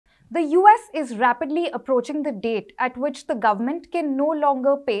The US is rapidly approaching the date at which the government can no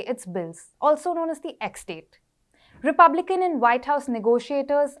longer pay its bills, also known as the X date. Republican and White House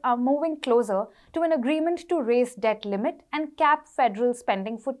negotiators are moving closer to an agreement to raise debt limit and cap federal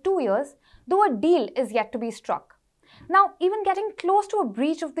spending for 2 years, though a deal is yet to be struck. Now, even getting close to a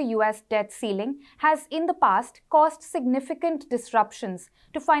breach of the US debt ceiling has in the past caused significant disruptions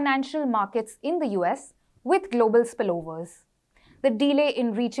to financial markets in the US with global spillovers. The delay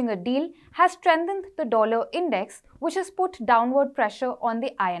in reaching a deal has strengthened the dollar index, which has put downward pressure on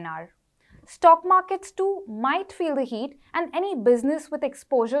the INR. Stock markets too might feel the heat, and any business with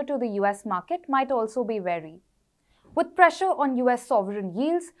exposure to the US market might also be wary. With pressure on US sovereign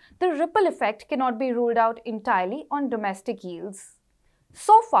yields, the ripple effect cannot be ruled out entirely on domestic yields.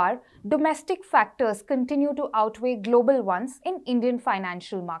 So far, domestic factors continue to outweigh global ones in Indian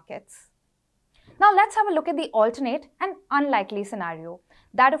financial markets. Now let's have a look at the alternate and unlikely scenario,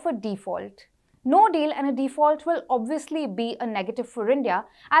 that of a default. No deal and a default will obviously be a negative for India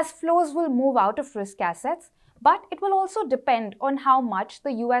as flows will move out of risk assets, but it will also depend on how much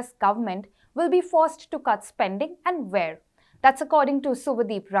the US government will be forced to cut spending and where. That's according to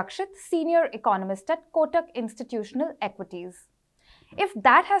Subhadeep Rakshit, senior economist at Kotak Institutional Equities. If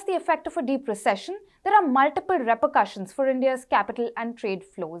that has the effect of a deep recession, there are multiple repercussions for India's capital and trade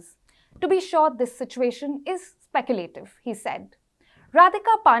flows. To be sure, this situation is speculative, he said.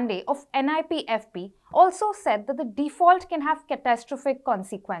 Radhika Pandey of NIPFP also said that the default can have catastrophic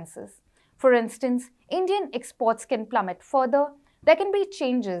consequences. For instance, Indian exports can plummet further, there can be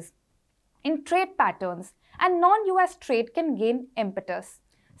changes in trade patterns, and non-US trade can gain impetus.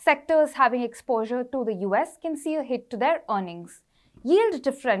 Sectors having exposure to the US can see a hit to their earnings. Yield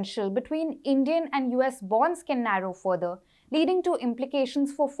differential between Indian and US bonds can narrow further, leading to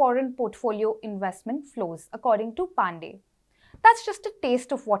implications for foreign portfolio investment flows, according to Pandey. That's just a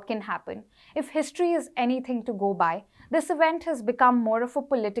taste of what can happen. If history is anything to go by, this event has become more of a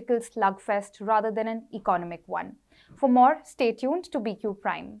political slugfest rather than an economic one. For more, stay tuned to BQ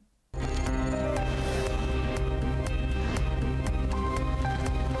Prime.